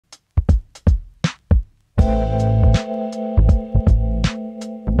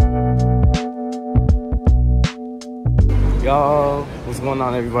Yo, what's going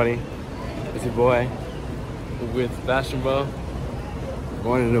on, everybody? It's your boy with Fashion Bro.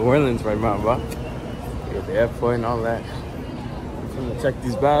 Going to New Orleans right now, bro. We at the airport and all that. I'm gonna check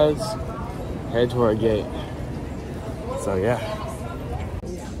these bags, head to our gate. So yeah.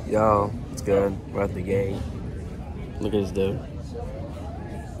 Yo, it's good. We're at the gate. Look at this dude.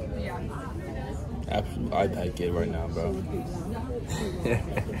 Absolute iPad kid right now, bro.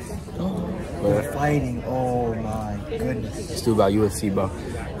 We're fighting. Oh my goodness. It's still about UFC, bro.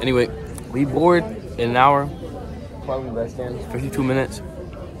 Anyway, we board in an hour. Probably less than 52 minutes.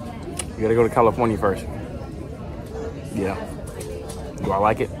 We gotta go to California first. Yeah. Do I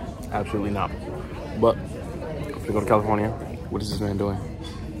like it? Absolutely not. But if we go to California, what is this man doing?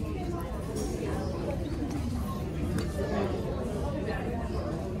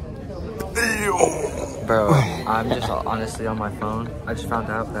 Bro, I'm just honestly on my phone. I just found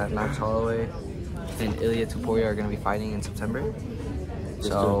out that Max Holloway and Ilya Tuporia are going to be fighting in September.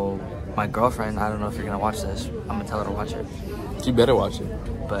 So my girlfriend, I don't know if you're going to watch this. I'm going to tell her to watch it. You better watch it.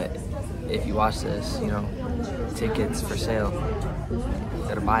 But if you watch this, you know, tickets for sale. You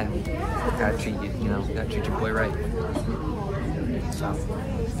gotta buy them. Gotta treat gotta treat your boy right. So.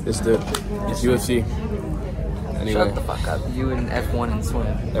 It's UFC. Anyway. Shut the fuck up. You and F1 and swim.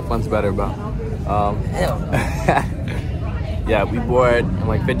 F1's better, bro. Hell no. Yeah, we board in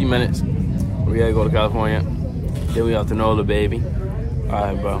like 50 minutes. We gotta go to California. Then we have to NOLA, baby.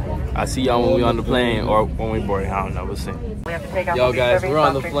 Alright, bro. I see y'all when we on the plane or when we board. I don't know. We'll see. Yo, guys, we're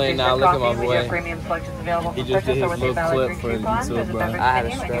on the plane now. Look at my boy. He just did his little clip for YouTube, bro. I had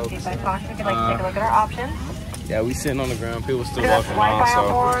a stroke. Yeah, we sitting on the ground. People still walking around, so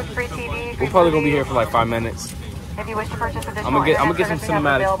we're probably gonna be here for like 5 minutes. If you wish to purchase I'm gonna get some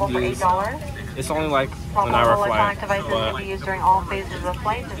cinematic views. It's only like an hour flight, but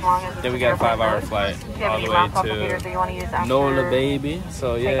then we got a 5-hour flight all the way to NOLA, baby.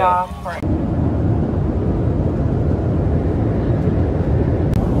 So yeah.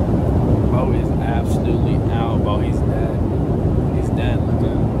 Bo is absolutely out, bro. He's dead. He's dead. Look at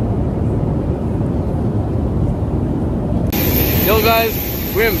him. Yo, guys,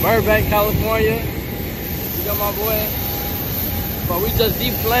 we're in Burbank, California. We got my boy, but we just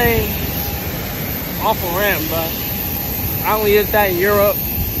deplaned off a ramp, bro. I only did that in Europe,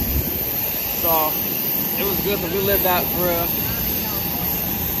 so it was good that we lived that for real.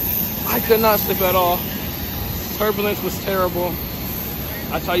 I could not sleep at all. Turbulence was terrible.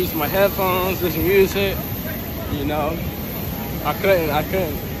 I tried using my headphones, listen to music, you know. I couldn't.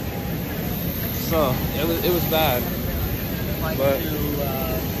 So it was bad. But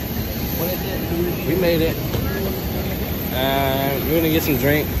we made it. And we're gonna get some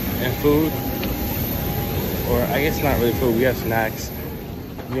drink and food. Or I guess not really food, we have snacks.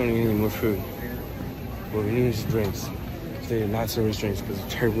 We don't need any more food. But we need just drinks. They did not serve us drinks because the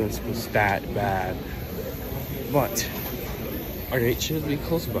turbulence was that bad. But our gate should be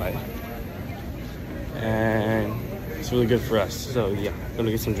close by. And it's really good for us. So yeah, gonna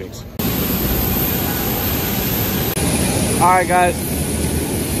get some drinks. Alright, guys.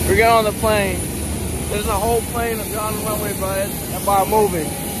 We're getting on the plane. There's a whole plane on the runway, but it's about moving.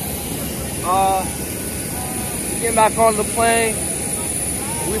 Getting back on the plane.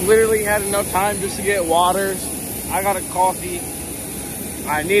 We literally had enough time just to get waters. I got a coffee.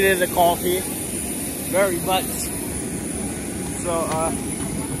 I needed a coffee very much. So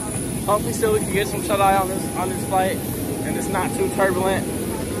hopefully still we can get some shut eye on this flight and it's not too turbulent.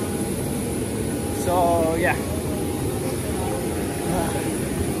 So yeah.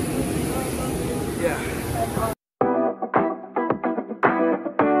 Yeah.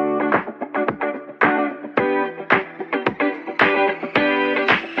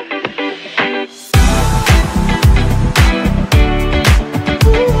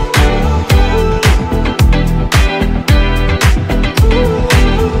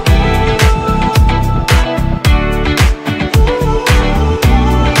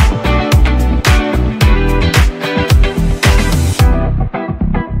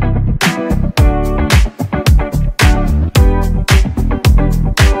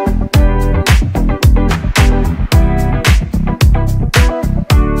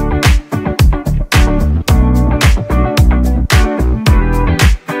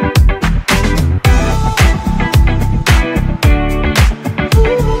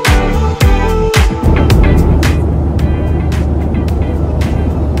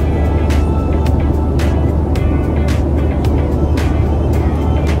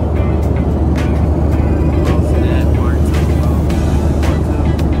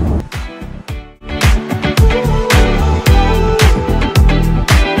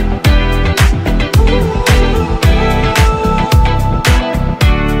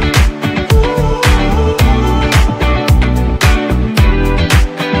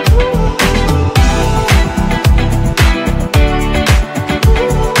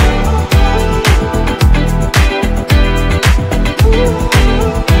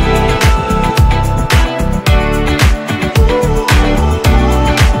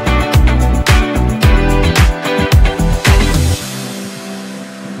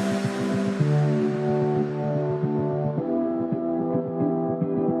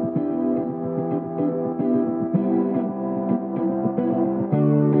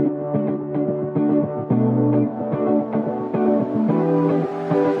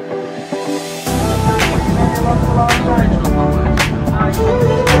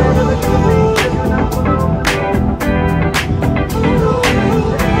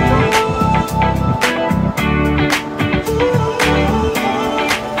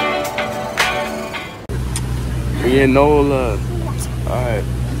 Yeah, NOLA. Alright.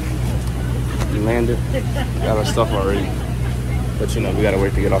 We landed. Got our stuff already. But you know, we gotta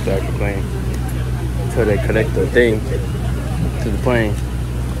wait to get off the actual plane. Until they connect the thing to the plane.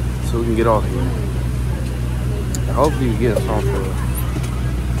 So we can get off here. And hopefully we get a phone for it.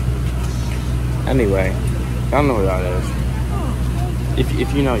 Anyway, I don't know what that is.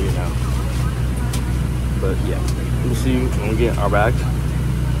 If you know, you know. But yeah, we'll see you when we get our bags.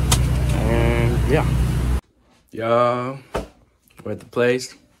 And yeah. Y'all, we're at the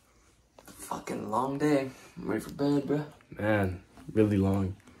place. Fucking long day. I'm ready for bed, bro. Man, really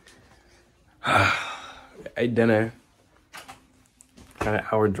long. Ate dinner. Got an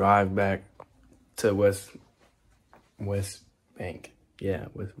hour drive back to West Bank. Yeah,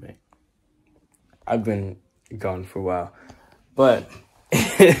 West Bank. I've been gone for a while. But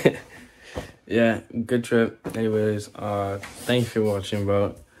yeah, good trip. Anyways, thanks for watching,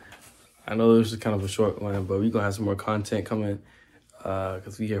 bro. I know this is kind of a short one, but we're gonna have some more content coming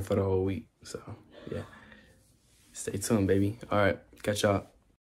because we here for the whole week. So yeah, stay tuned, baby. All right, catch y'all.